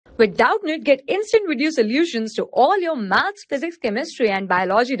With Doubtnut, get instant video solutions to all your maths, physics, chemistry, and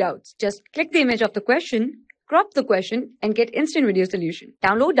biology doubts. Just click the image of the question, crop the question, and get instant video solution.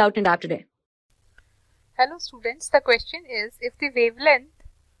 Download Doubtnut app today. Hello students, the question is, if the wavelength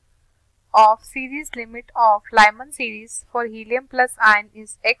of series limit of Lyman series for helium plus ion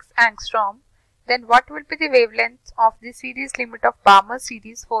is x angstrom, then what will be the wavelength of the series limit of Balmer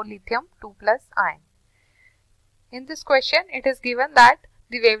series for lithium 2 plus ion? In this question, it is given that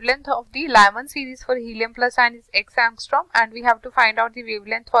the wavelength of the Lyman series for helium plus ion is x angstrom, and we have to find out the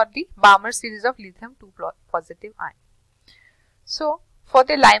wavelength for the Balmer series of lithium 2 positive ion. So, for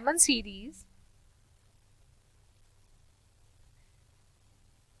the Lyman series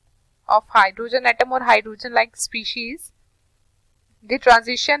of hydrogen atom or hydrogen-like species, the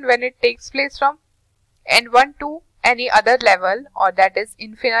transition when it takes place from N1 to any other level, or that is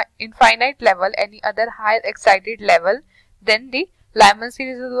infinite level, any other higher excited level, then the Lyman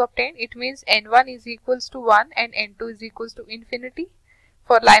series is obtained. It means N1 is equals to 1 and N2 is equals to infinity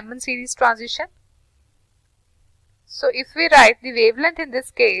for Lyman series transition. So if we write the wavelength in this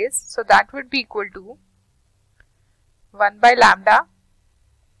case, so that would be equal to 1 by lambda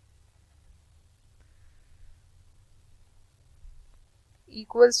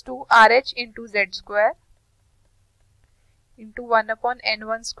equals to RH into Z square into 1 upon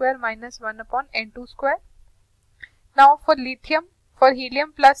N1 square minus 1 upon N2 square. Now for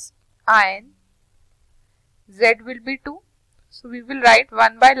helium plus ion, Z will be 2. So we will write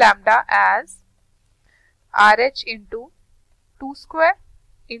 1 by lambda as RH into 2 square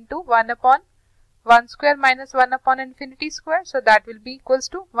into 1 upon 1 square minus 1 upon infinity square. So that will be equals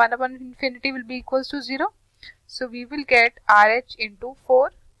to 1 upon infinity will be equals to 0. So we will get RH into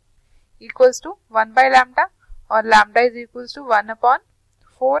 4 equals to 1 by lambda, or lambda is equals to 1 upon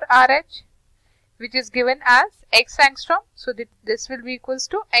 4 RH, which is given as x angstrom. So this will be equals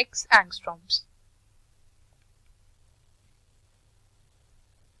to x angstroms.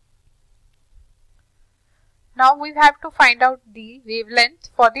 Now we have to find out the wavelength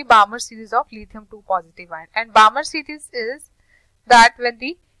for the Balmer series of lithium 2 positive ion. And Balmer series is that when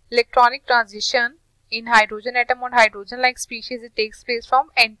the electronic transition in hydrogen atom or hydrogen-like species, it takes place from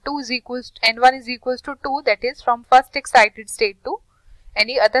N1 is equals to 2, that is from first excited state to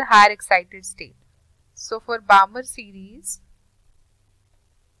any other higher excited state. So for Balmer series,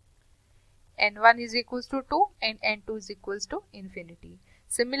 N1 is equals to 2 and N2 is equals to infinity.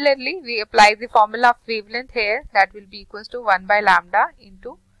 Similarly, we apply the formula of wavelength here, that will be equals to 1 by lambda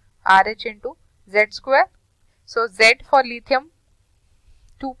into RH into Z square. So Z for lithium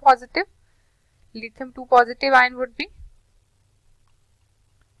 2 positive ion would be,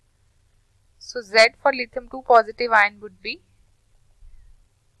 so Z for lithium 2 positive ion would be,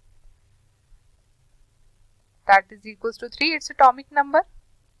 that is equals to 3, its atomic number,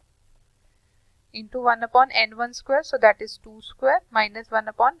 into 1 upon N1 square, so that is 2 square minus 1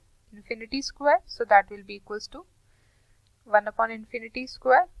 upon infinity square, so that will be equals to 1 upon infinity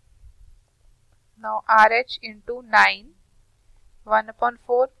square. Now RH into 9, 1 upon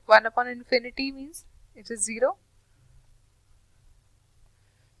 4, 1 upon infinity means it is 0.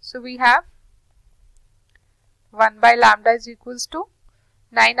 So we have 1 by lambda is equals to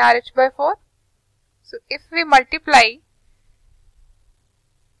 9 RH by 4. So if we multiply,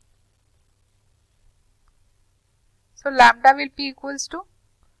 so lambda will be equals to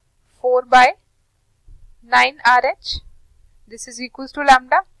 4 by 9 RH. This is equals to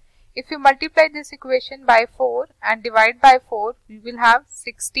lambda. If you multiply this equation by 4 and divide by 4, we will have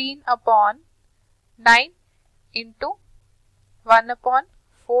 16 upon 9 into 1 upon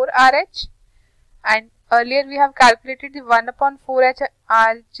 4 RH, and earlier we have calculated the 1 upon 4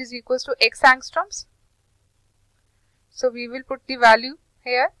 RH is equals to x angstroms. So we will put the value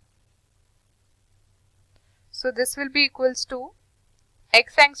here. So this will be equals to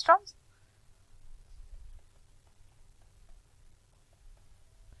x angstroms.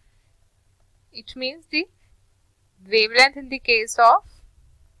 It means the wavelength in the case of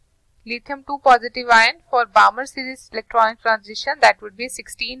lithium 2 positive ion for Balmer series electronic transition, that would be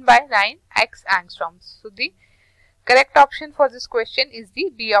 16 by 9 x angstroms. So the correct option for this question is the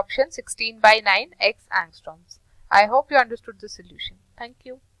B option, 16 by 9 x angstroms. I hope you understood the solution. Thank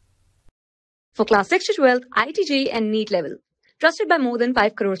you. For class 6 to 12, IIT JEE and NEET level. Trusted by more than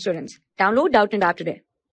 5 crore students. Download Doubtnut app today.